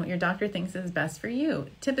depends on what your doctor thinks is best for you.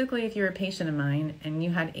 Typically, if you're a patient of mine and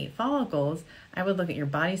you had 8 follicles, I would look at your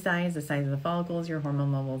body size, the size of the follicles, your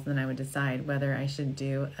hormone levels, and then I would decide whether I should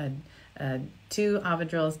do 2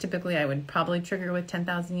 Ovidrils. Typically, I would probably trigger with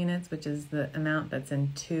 10,000 units, which is the amount that's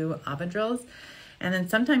in 2 Ovidrils. And then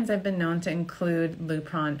sometimes I've been known to include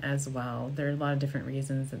Lupron as well. There are a lot of different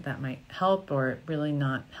reasons that might help or really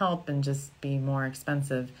not help and just be more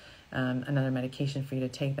expensive. Another medication for you to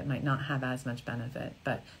take that might not have as much benefit.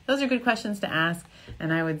 But those are good questions to ask.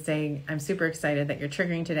 And I would say I'm super excited that you're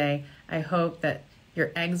triggering today. I hope that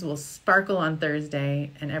your eggs will sparkle on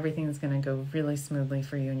Thursday and everything's going to go really smoothly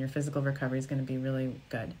for you and your physical recovery is going to be really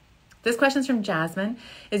good. This question's from Jasmine.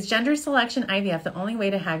 Is gender selection IVF the only way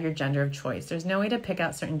to have your gender of choice? There's no way to pick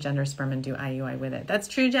out certain gender sperm and do IUI with it. That's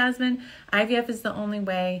true, Jasmine. IVF is the only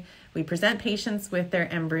way. We present patients with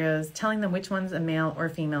their embryos, telling them which one's a male or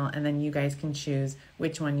female, and then you guys can choose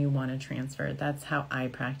which one you want to transfer. That's how I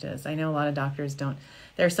practice. I know a lot of doctors don't.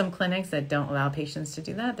 There are some clinics that don't allow patients to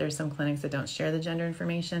do that. There's some clinics that don't share the gender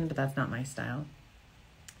information, but that's not my style.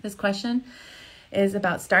 This question is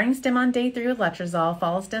about starting stim on day 3 with letrozole,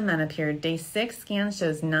 follow stim menopause. Day 6 scan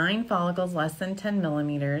shows 9 follicles less than 10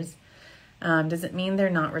 millimeters. Does it mean they're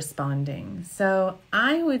not responding? So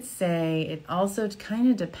I would say it also kind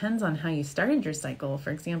of depends on how you started your cycle. For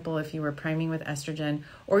example, if you were priming with estrogen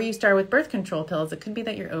or you start with birth control pills, it could be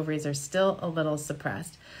that your ovaries are still a little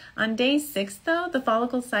suppressed. On day 6, though, the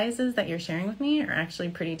follicle sizes that you're sharing with me are actually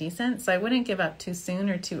pretty decent. So I wouldn't give up too soon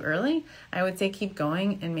or too early. I would say keep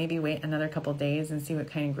going and maybe wait another couple days and see what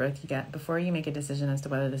kind of growth you get before you make a decision as to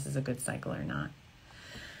whether this is a good cycle or not.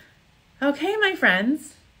 Okay, my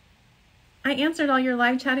friends. I answered all your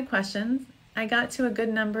live chatted questions. I got to a good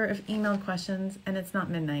number of emailed questions, and it's not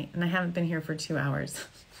midnight, and I haven't been here for 2 hours.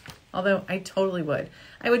 Although I totally would.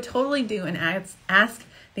 I would totally do an Ask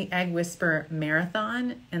the Egg Whisperer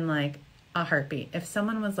marathon in like a heartbeat. If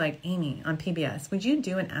someone was like, Aimee on PBS, would you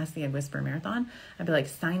do an Ask the Egg Whisperer marathon? I'd be like,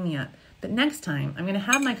 sign me up. But next time, I'm going to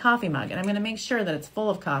have my coffee mug, and I'm going to make sure that it's full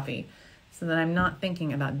of coffee so that I'm not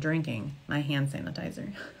thinking about drinking my hand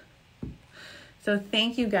sanitizer. So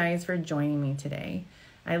thank you guys for joining me today.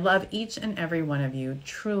 I love each and every one of you,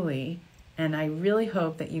 truly, and I really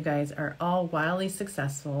hope that you guys are all wildly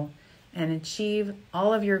successful and achieve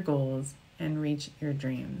all of your goals and reach your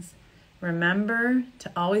dreams. Remember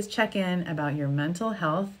to always check in about your mental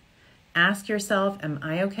health. Ask yourself, am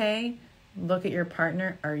I okay? Look at your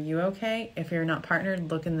partner, are you okay? If you're not partnered,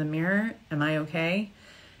 look in the mirror, am I okay?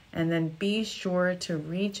 And then be sure to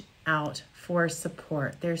reach out for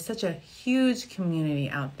support. There's such a huge community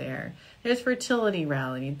out there. There's Fertility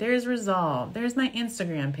Rally, there's Resolve, there's my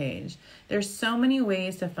Instagram page. There's so many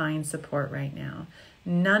ways to find support right now.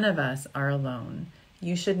 None of us are alone.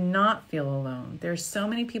 You should not feel alone. There's so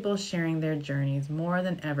many people sharing their journeys more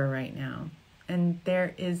than ever right now. And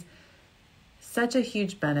there is such a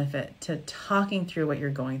huge benefit to talking through what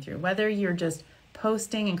you're going through, whether you're just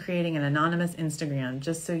posting and creating an anonymous Instagram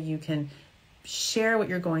just so you can share what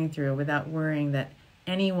you're going through without worrying that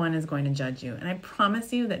anyone is going to judge you. And I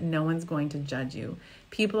promise you that no one's going to judge you.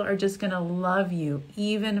 People are just going to love you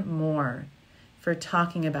even more for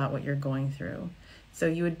talking about what you're going through. So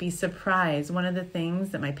you would be surprised. One of the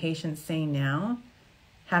things that my patients say now,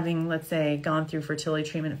 having, let's say, gone through fertility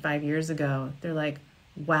treatment 5 years ago, they're like,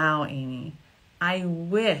 wow, Aimee, I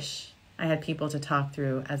wish I had people to talk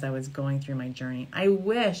through as I was going through my journey. I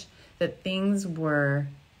wish that things were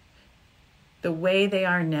the way they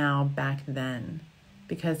are now back then,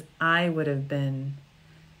 because I would have been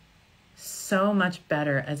so much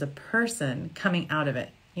better as a person coming out of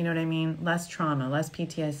it. You know what I mean? Less trauma, less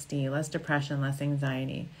PTSD, less depression, less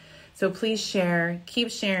anxiety. So please share,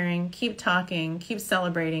 keep sharing, keep talking, keep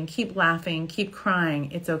celebrating, keep laughing, keep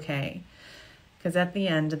crying. It's okay. Because at the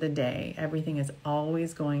end of the day, everything is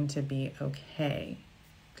always going to be okay,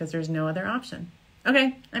 because there's no other option.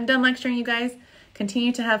 Okay, I'm done lecturing you guys.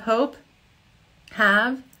 Continue to have hope.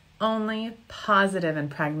 Have only positive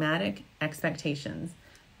and pragmatic expectations.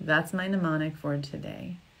 That's my mnemonic for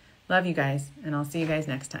today. Love you guys, and I'll see you guys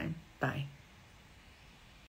next time. Bye.